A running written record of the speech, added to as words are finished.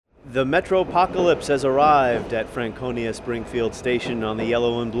The Metropocalypse has arrived at Franconia Springfield Station on the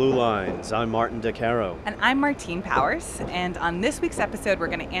yellow and blue lines. I'm Martin DeCaro. And I'm Martine Powers, and on this week's episode we're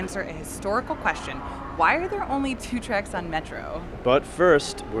going to answer a historical question. Why are there only 2 tracks on Metro? But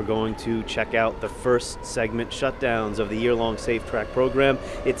first, we're going to check out the first segment shutdowns of the year-long Safe Track program.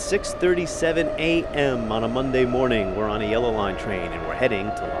 It's 6:37 a.m. on a Monday morning. We're on a Yellow Line train, and we're heading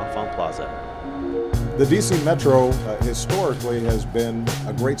to L'Enfant Plaza. The DC Metro historically has been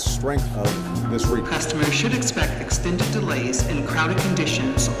a great strength of this region. Customers should expect extended delays and crowded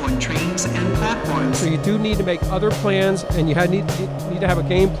conditions on trains and platforms. So you do need to make other plans, and you need to have a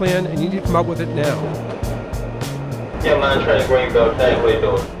game plan, and you need to come up with it now. Yeah, Line Train Greenbelt, Tagway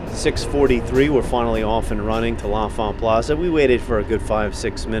door. 6:43, we're finally off and running to L'Enfant Plaza. We waited for a good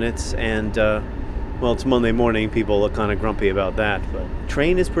 5-6 minutes, and well, it's Monday morning. People look kind of grumpy about that, but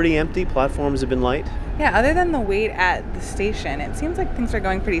train is pretty empty. Platforms have been light. Yeah, other than the wait at the station, it seems like things are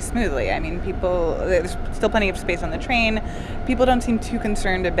going pretty smoothly. I mean, there's still plenty of space on the train. People don't seem too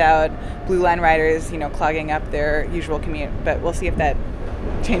concerned about Blue Line riders, clogging up their usual commute, but we'll see if that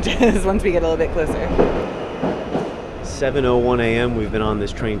changes once we get a little bit closer. 7:01 a.m. We've been on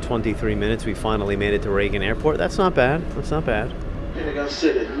this train 23 minutes. We finally made it to Reagan Airport. That's not bad.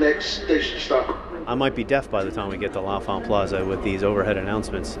 Next station stop. I might be deaf by the time we get to L'Enfant Plaza with these overhead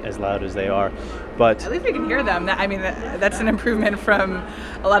announcements as loud as they are, but at least we can hear them. That's an improvement from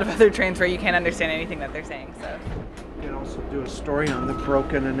a lot of other trains where you can't understand anything that they're saying. So you can also do a story on the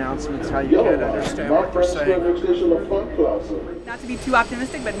broken announcements, how you can't understand what they're saying. Not to be too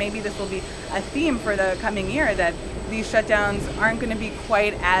optimistic, but maybe this will be a theme for the coming year, that these shutdowns aren't going to be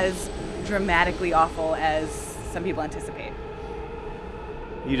quite as dramatically awful as some people anticipate.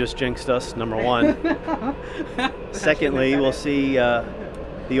 You just jinxed us, number one. Secondly, we'll see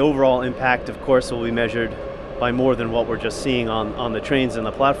the overall impact, of course, will be measured by more than what we're just seeing on the trains and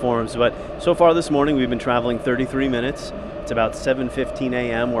the platforms. But so far this morning, we've been traveling 33 minutes. It's about 7:15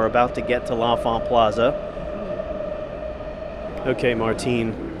 a.m. We're about to get to L'Enfant Plaza. Okay,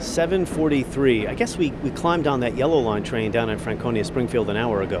 Martine, 7:43. I guess we climbed on that Yellow Line train down at Franconia Springfield an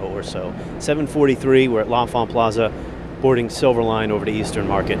hour ago or so. 7:43, we're at L'Enfant Plaza, boarding Silver Line over to Eastern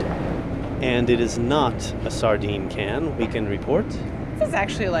Market. And it is not a sardine can, we can report. This is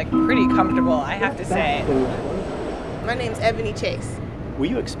actually pretty comfortable, I have to say. My name's Ebony Chase. Were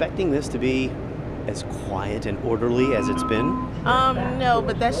you expecting this to be as quiet and orderly as it's been? No,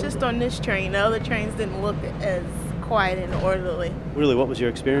 but that's just on this train. The other trains didn't look as quiet and orderly. Really, what was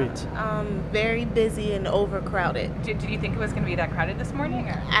your experience? Very busy and overcrowded. Did you think it was going to be that crowded this morning?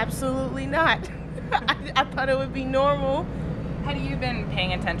 Or? Absolutely not. I thought it would be normal. Had you been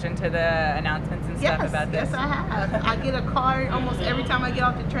paying attention to the announcements and stuff about this? Yes, I have. I get a card almost every time I get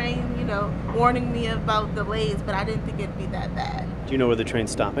off the train, warning me about delays, but I didn't think it'd be that bad. Do you know where the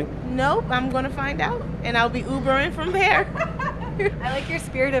train's stopping? Nope, I'm going to find out, and I'll be Ubering from there. I like your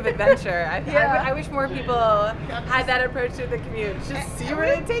spirit of adventure. I wish more people had that approach to the commute. Just see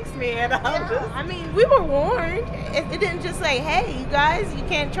where it takes me, and I'll just... we were warned. It didn't just say, hey, you guys, you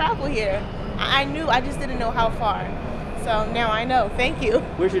can't travel here. I knew, I just didn't know how far. So now I know. Thank you.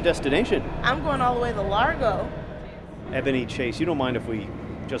 Where's your destination? I'm going all the way to Largo. Ebony Chase, you don't mind if we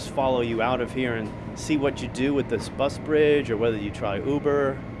just follow you out of here and see what you do with this bus bridge, or whether you try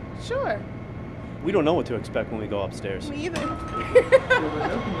Uber? Sure. We don't know what to expect when we go upstairs. Me either.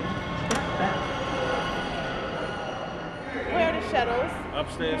 Where are the shuttles?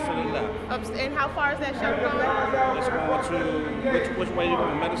 Upstairs to the left. And how far is that shuttle going? It's going to, which way you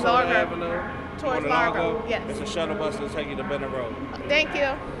going? Minnesota Avenue? Towards Largo, yes. It's a shuttle bus that'll take you to Benner Road. Thank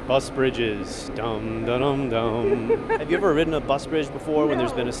you. Bus bridges. Dum, dum, dum, dum. Have you ever ridden a bus bridge before when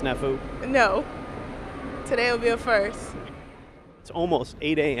there's been a snafu? No. Today will be a first. It's almost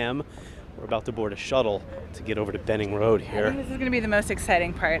 8 a.m. We're about to board a shuttle to get over to Benning Road here. I think this is going to be the most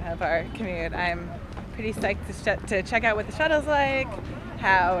exciting part of our commute. I'm pretty psyched to check out what the shuttle's like,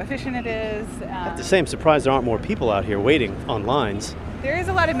 how efficient it is. At the same, surprised there aren't more people out here waiting on lines. There is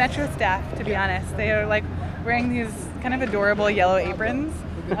a lot of Metro staff, to be honest. They are wearing these kind of adorable yellow aprons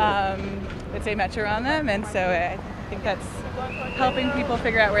that say Metro on them, and so I think that's helping people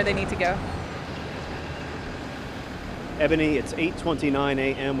figure out where they need to go. Ebony, it's 8:29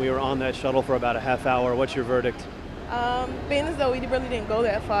 a.m. We were on that shuttle for about a half hour. What's your verdict? Being as though we really didn't go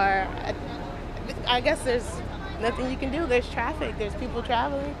that far, I guess there's nothing you can do. There's traffic. There's people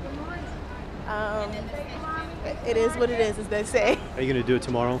traveling. It is what it is, as they say. Are you going to do it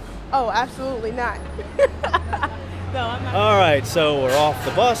tomorrow? Oh, absolutely not. All right, so we're off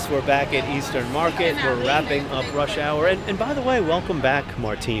the bus. We're back at Eastern Market. We're wrapping up rush hour. And by the way, welcome back,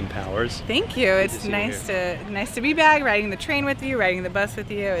 Martine Powers. Thank you. It's nice to be back, riding the train with you, riding the bus with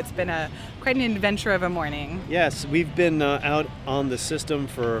you. It's been quite an adventure of a morning. Yes, we've been out on the system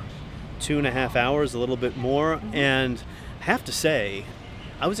for 2.5 hours, a little bit more. And I have to say,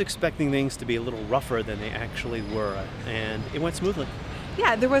 I was expecting things to be a little rougher than they actually were. And it went smoothly.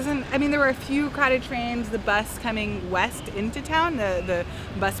 Yeah, there were a few crowded trains. The bus coming west into town, the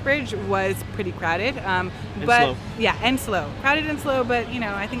bus bridge was pretty crowded. Slow. Yeah, and slow. Crowded and slow, but,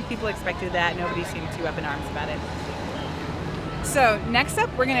 I think people expected that. Nobody seemed too up in arms about it. So next up,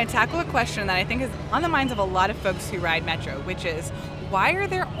 we're going to tackle a question that I think is on the minds of a lot of folks who ride Metro, which is, why are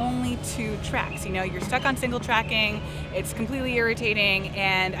there only 2 tracks? You're stuck on single tracking, it's completely irritating,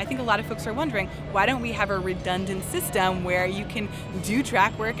 and I think a lot of folks are wondering, why don't we have a redundant system where you can do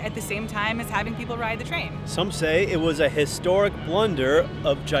track work at the same time as having people ride the train? Some say it was a historic blunder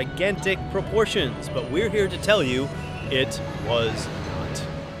of gigantic proportions, but we're here to tell you it was not.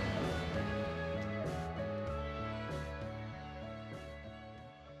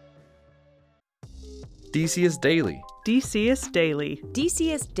 DCS Daily. DCS Daily.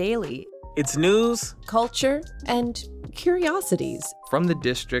 DCS Daily. It's news, culture, and curiosities. From the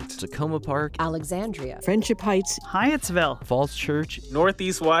district, Tacoma Park, Alexandria, Friendship Heights, Hyattsville, Falls Church,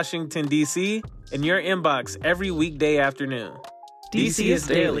 Northeast Washington, D.C., in your inbox every weekday afternoon. DCS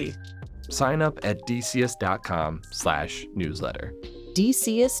Daily. Sign up at dcs.com/newsletter.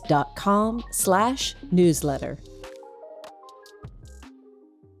 dcs.com/newsletter.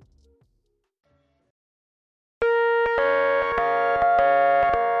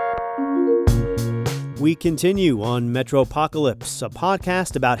 We continue on Metropocalypse, a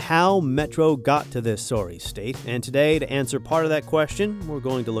podcast about how Metro got to this sorry state. And today, to answer part of that question, we're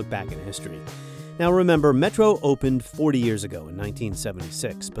going to look back in history. Now remember, Metro opened 40 years ago in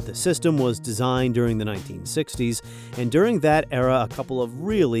 1976, but the system was designed during the 1960s, and during that era, a couple of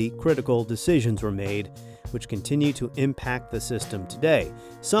really critical decisions were made, which continue to impact the system today.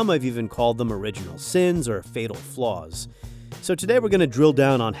 Some have even called them original sins or fatal flaws. So today we're going to drill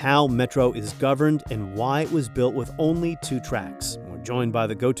down on how Metro is governed and why it was built with only 2 tracks. We're joined by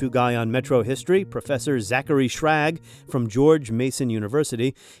the go-to guy on Metro history, Professor Zachary Schrag from George Mason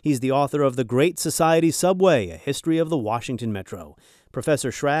University. He's the author of The Great Society Subway, A History of the Washington Metro.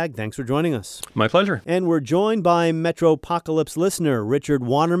 Professor Schrag, thanks for joining us. My pleasure. And we're joined by Metropocalypse listener Richard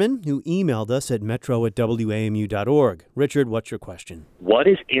Wannerman, who emailed us at metro@wamu.org. Richard, what's your question? What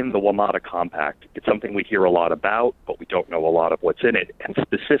is in the WMATA Compact? It's something we hear a lot about, but we don't know a lot of what's in it. And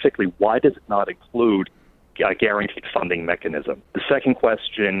specifically, why does it not include a guaranteed funding mechanism? The second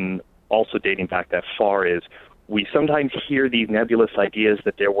question, also dating back that far, is we sometimes hear these nebulous ideas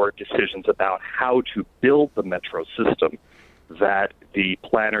that there were decisions about how to build the Metro system that the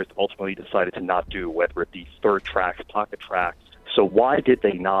planners ultimately decided to not do, whether it be third tracks, pocket tracks. So why did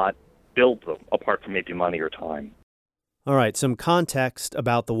they not build them, apart from maybe money or time? All right, some context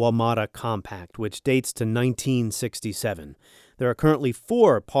about the WMATA Compact, which dates to 1967. There are currently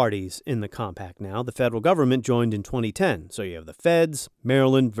 4 parties in the compact now. The federal government joined in 2010, so you have the feds,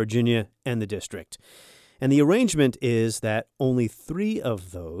 Maryland, Virginia, and the district. And the arrangement is that only 3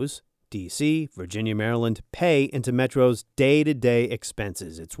 of those, D.C., Virginia, Maryland, pay into Metro's day-to-day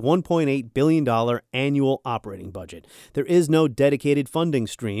expenses. It's $1.8 billion annual operating budget. There is no dedicated funding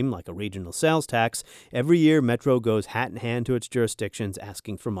stream like a regional sales tax. Every year, Metro goes hat in hand to its jurisdictions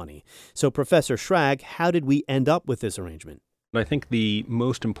asking for money. So, Professor Schrag, how did we end up with this arrangement? I think the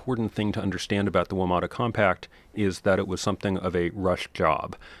most important thing to understand about the WMATA Compact is that it was something of a rush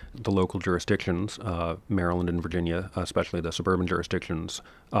job. The local jurisdictions, Maryland and Virginia, especially the suburban jurisdictions,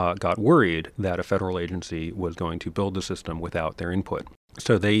 got worried that a federal agency was going to build the system without their input.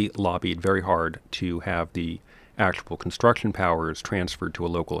 So they lobbied very hard to have the actual construction powers transferred to a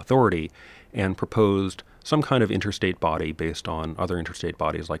local authority and proposed some kind of interstate body based on other interstate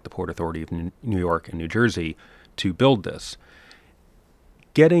bodies like the Port Authority of New York and New Jersey to build this.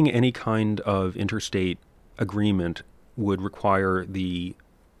 Getting any kind of interstate agreement would require the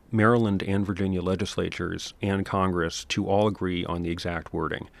Maryland and Virginia legislatures and Congress to all agree on the exact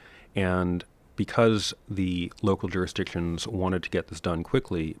wording. And because the local jurisdictions wanted to get this done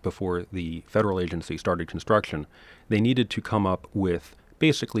quickly before the federal agency started construction, they needed to come up with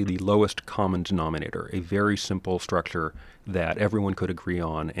basically the lowest common denominator, a very simple structure that everyone could agree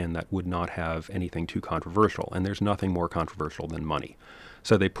on and that would not have anything too controversial. And there's nothing more controversial than money.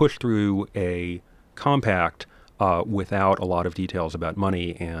 So they pushed through a compact without a lot of details about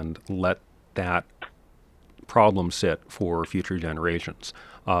money and let that problem sit for future generations.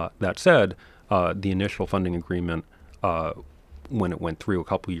 That said, the initial funding agreement when it went through a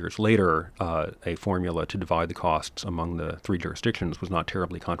couple years later, a formula to divide the costs among the three jurisdictions was not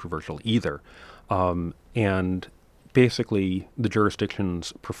terribly controversial either. And basically, the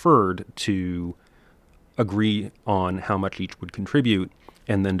jurisdictions preferred to agree on how much each would contribute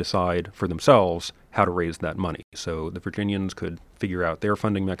and then decide for themselves how to raise that money. So the Virginians could figure out their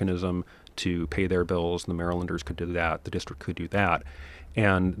funding mechanism to pay their bills, the Marylanders could do that, the district could do that,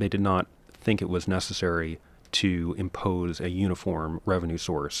 and they did not think it was necessary to impose a uniform revenue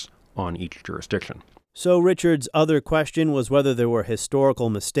source on each jurisdiction. So Richard's other question was whether there were historical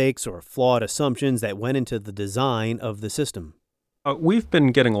mistakes or flawed assumptions that went into the design of the system. We've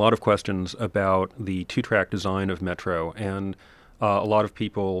been getting a lot of questions about the two-track design of Metro, and a lot of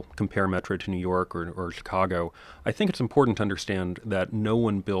people compare Metro to New York or Chicago. I think it's important to understand that no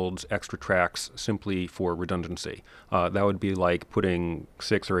one builds extra tracks simply for redundancy. That would be like putting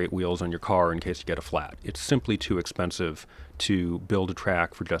 6 or 8 wheels on your car in case you get a flat. It's simply too expensive to build a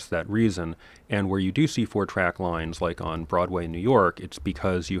track for just that reason. And where you do see 4-track lines, like on Broadway in New York, it's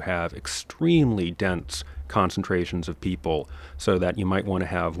because you have extremely dense concentrations of people, so that you might want to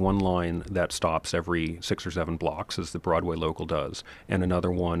have one line that stops every 6 or 7 blocks, as the Broadway local does, and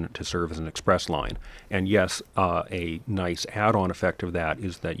another one to serve as an express line. And yes, a nice add-on effect of that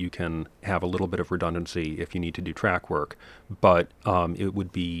is that you can have a little bit of redundancy if you need to do track work, but it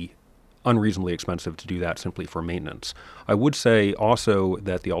would be unreasonably expensive to do that simply for maintenance. I would say also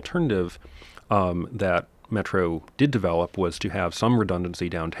that the alternative that Metro did develop was to have some redundancy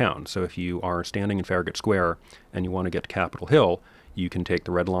downtown. So if you are standing in Farragut Square and you want to get to Capitol Hill, you can take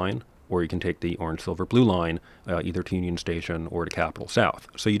the red line, or you can take the orange, silver, blue line, either to Union Station or to Capitol South.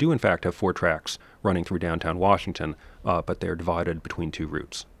 So you do in fact have 4 tracks running through downtown Washington, but they're divided between 2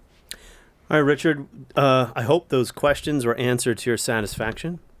 routes. All right, Richard, I hope those questions were answered to your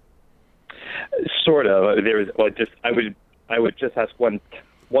satisfaction. Sort of. I would just ask one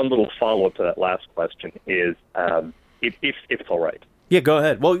little follow-up to that last question is if it's all right. Yeah, go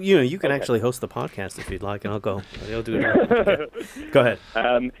ahead. Well, you can actually host the podcast if you'd like, and I'll do it. Okay. Go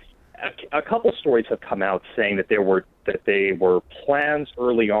ahead. A couple stories have come out saying that there were plans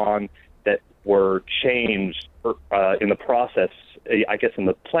early on that were changed in the process, I guess in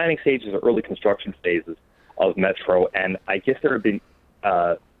the planning stages or early construction phases of Metro, and I guess there have been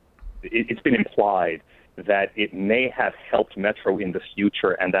it's been implied that it may have helped Metro in the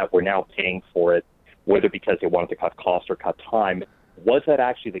future and that we're now paying for it, whether because they wanted to cut costs or cut time. Was that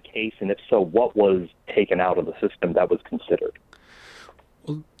actually the case? And if so, what was taken out of the system that was considered?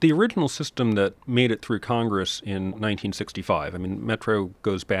 Well, the original system that made it through Congress in 1965, I mean, Metro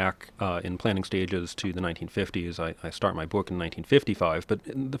goes back in planning stages to the 1950s. I start my book in 1955, but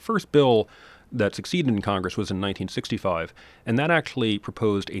the first bill that succeeded in Congress was in 1965, and that actually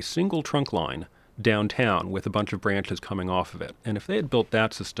proposed a single trunk line downtown with a bunch of branches coming off of it. And if they had built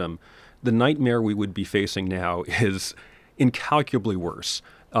that system, the nightmare we would be facing now is incalculably worse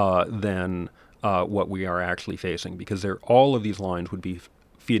than what we are actually facing, because all of these lines would be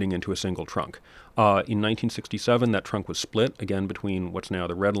feeding into a single trunk. In 1967, that trunk was split, again, between what's now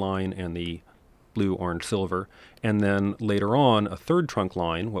the red line and the blue, orange, silver. And then later on, a third trunk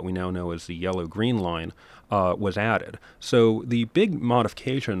line, what we now know as the yellow-green line, was added. So the big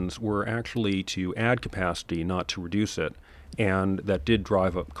modifications were actually to add capacity, not to reduce it. And that did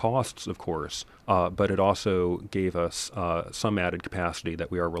drive up costs, of course, but it also gave us some added capacity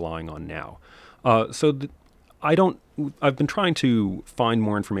that we are relying on now. I've been trying to find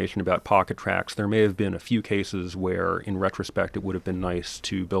more information about pocket tracks. There may have been a few cases where, in retrospect, it would have been nice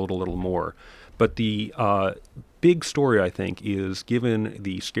to build a little more. But the big story, I think, is given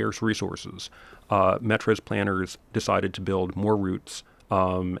the scarce resources, Metro's planners decided to build more routes,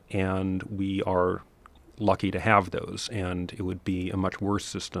 and we are lucky to have those. And it would be a much worse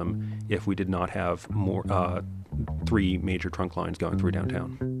system if we did not have more 3 major trunk lines going through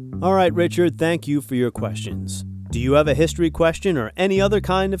downtown. All right, Richard, thank you for your questions. Do you have a history question or any other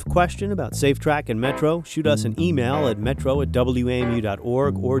kind of question about SafeTrack and Metro? Shoot us an email at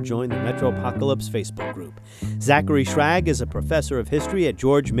metro@wamu.org or join the Metropocalypse Facebook group. Zachary Schrag is a professor of history at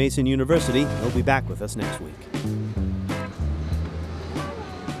George Mason University. He'll be back with us next week.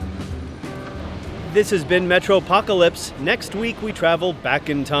 This has been Metropocalypse. Next week, we travel back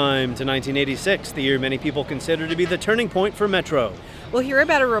in time to 1986, the year many people consider to be the turning point for Metro. We'll hear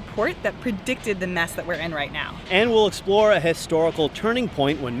about a report that predicted the mess that we're in right now. And we'll explore a historical turning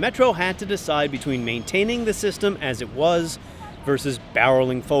point when Metro had to decide between maintaining the system as it was versus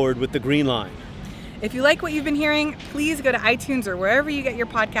barreling forward with the Green Line. If you like what you've been hearing, please go to iTunes or wherever you get your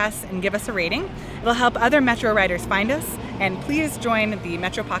podcasts and give us a rating. It'll help other Metro riders find us, And please join the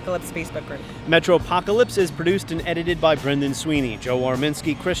Metropocalypse Facebook group. Metropocalypse is produced and edited by Brendan Sweeney, Joe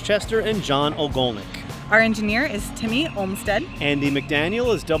Arminsky, Chris Chester, and John Ogolnik. Our engineer is Timmy Olmsted. Andy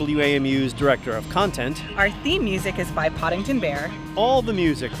McDaniel is WAMU's Director of Content. Our theme music is by Poddington Bear. All the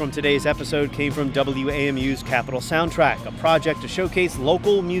music from today's episode came from WAMU's Capital Soundtrack, a project to showcase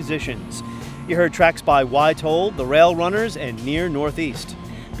local musicians. You heard tracks by Why Told, The Rail Runners, and Near Northeast.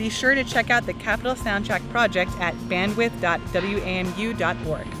 Be sure to check out the Capital Soundtrack project at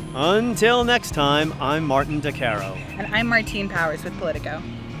bandwidth.wamu.org. Until next time, I'm Martin DeCaro. And I'm Martine Powers with Politico.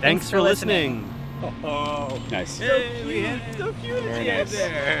 Thanks for listening. Oh, nice. Hey, we had so cute at Very the end nice.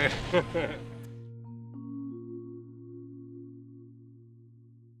 there.